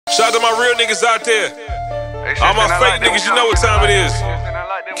Shout out to my real niggas out there. All my fake niggas, you know what time it is.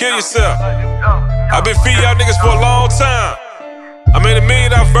 Kill yourself. I've been feeding y'all niggas for a long time. I made $1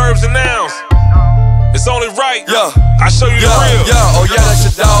 million off verbs and nouns. It's only right. I show you the real. Oh yeah, that's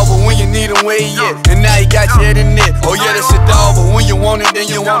your dog, but when you need him, where he at? And now he got you head in it. Oh yeah, that's your dog, but when you want it,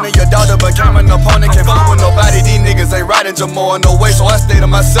 then you want it. Your daughter became an opponent, can't fuck with nobody. These niggas ain't riding Jamal in no way, so I stay to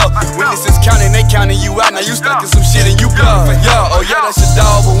myself. Witnesses counting, they counting you out. Now you stuck in some shit and you blowing. Oh yeah, that's your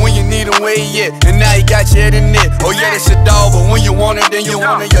dog, but when you need him, where he at? And now he got you head in it. Oh yeah, that's your dog, but when you want it, then you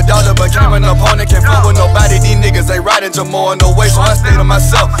want it. Your daughter became an opponent, can't fuck with nobody. These niggas ain't riding Jamal in no way, so I stay to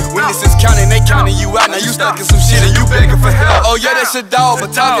myself. Witnesses counting, they counting you out. Now you stuck in some shit and you begging for help. Oh yeah, that's your dog,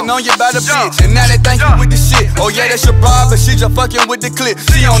 but talking on you about a bitch. And now they thank you with the shit. Oh yeah, that's your bride, but she just fucking with the clip.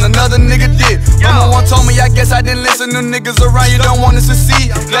 She on another nigga dick. Mama one told me, I guess I didn't listen. Them niggas around you don't want to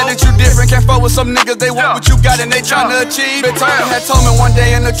succeed. Glad that you different, can't fuck with some niggas. They want what you got and they tryna achieve. Big Tony had told me one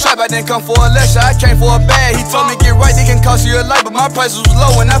day in the trap, I didn't come for a lecture, I came for a bag. He told me get right, they can cost you your life, but my price was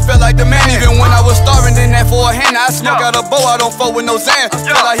low and I felt like the man. Even when I was starving, then that for a hand, I smoke out a bow, I don't fuck with no Zan.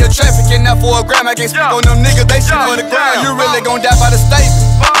 Feel out here trafficking, that for a gram, I can't speak on them niggas, they shit for the ground. You really gon' die by the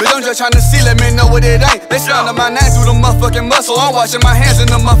statement. But I'm just tryna see, let me know what it ain't. They slander my name through the motherfucking muscle. I'm washing my hands in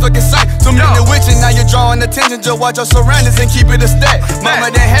the motherfucking sink. Too many witches, now you're drawing attention. Just watch your surroundings and keep it a stack.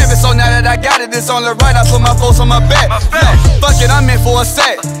 Mama didn't have it, so now that I got it, it's only right. I put my folks on my back. Fuck it, I'm in for a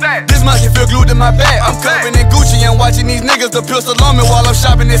sack. This monkey feel glued to my back. I'm covered in Gucci and watching these niggas the pistol on me while I'm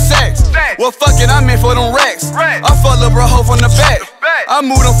shopping at Saks. Well, fuck it, I'm in for them racks. I fuck lil' bro hoe from the back. I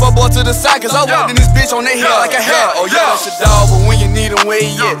moved them fuck boy to the side, cause I walked in this bitch on their head like a hat. Oh yeah, that's your dog, but when you need him, where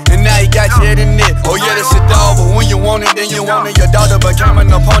he at? And now he got you head in it. Oh yeah, that's your dog, but when you want it, then you want it. Your daughter became an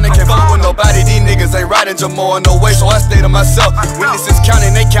opponent, can't fuck with nobody. These niggas ain't riding Jamal in no way, so I stay to myself. Witnesses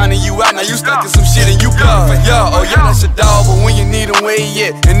counting, they counting you out. Now you stuck in some shit and you blowing. Oh yeah, that's your dog, but when you need him, where he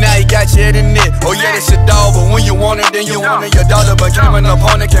at? And now he got you head in it. Oh yeah, that's your dog, but when you want it, then you want it. Your daughter became an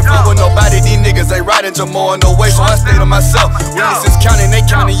opponent, can't fuck with nobody. These niggas ain't riding Jamal in no way, so I stay to myself. Witnesses counting, they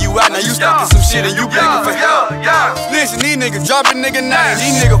counting you out. Now you stuck in some shit and you begging for help. Listen, these niggas dropping nigga names.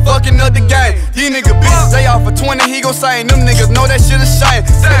 These niggas fucking up the game. These niggas bitches, they off for 20, he gon' say. Them niggas know that shit is shame.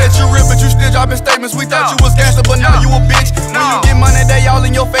 Say that you real, but you still dropping statements. We thought you was gangster, but now you a bitch. When you get money, they all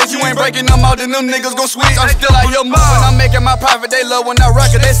in your face. You ain't breaking them out, then them niggas gon' switch. I'm still out here moving, I'm making my profit. They love when I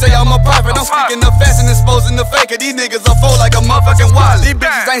rock it, they say I'm a prophet. I'm speaking the fast and exposing the faker. These niggas are full like a motherfucking wallet. These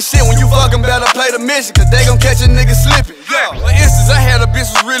bitches ain't shit when you fucking better play the mission, cause they gon' catch a nigga slipping. For instance, I had a bitch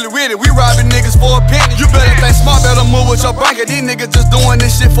was really with it. We robbing niggas for a penny. You better think smart, better move with your banker. These niggas just doing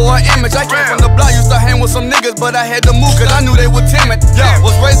this shit for an image. I came from the block, used to hang with some niggas, but I had to move cause I knew they were timid.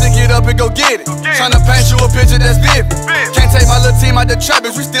 Was raised to get up and go get it. Tryna paint you a picture that's vivid. Can't take my little team out the trap,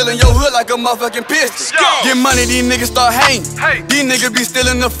 bitch. We still in your hood like a motherfucking pistol. Get money, these niggas start hating. These niggas be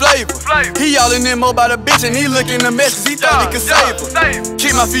stealing the flavor. He all in there more about a bitch and he looking the mess cause he thought he could save her.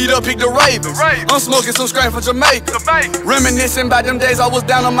 Keep my feet up, pick the ravens. I'm smoking some strain from Jamaica. Reminiscing about them days I was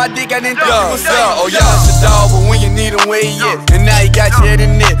down on my dick, I didn't think you was safe. Oh yeah, that's your dog, but when you need him, where he at? And now he got you head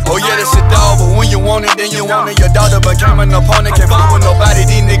in it. Oh yeah, that's your dog, but when you want it, then you want it. Your daughter became an opponent, can't fuck with nobody.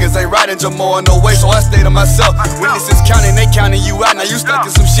 These niggas ain't riding Jamal in no way, so I stay to myself. Witnesses counting, they counting you out. Now you stuck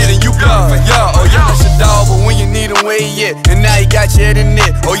in some shit and you blowing. Oh yeah, that's your dog, but when you need him, where he at? And now he got you head in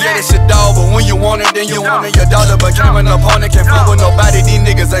it. Oh yeah, that's your dog, but when you want it, then you want it. Your daughter became an opponent, can't fuck with nobody. These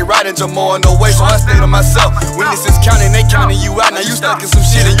niggas ain't riding Jamal in no way, so I stay to myself. Witnesses counting, they counting you out. Now you stuck in some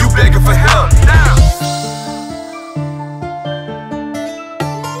shit and you begging for help.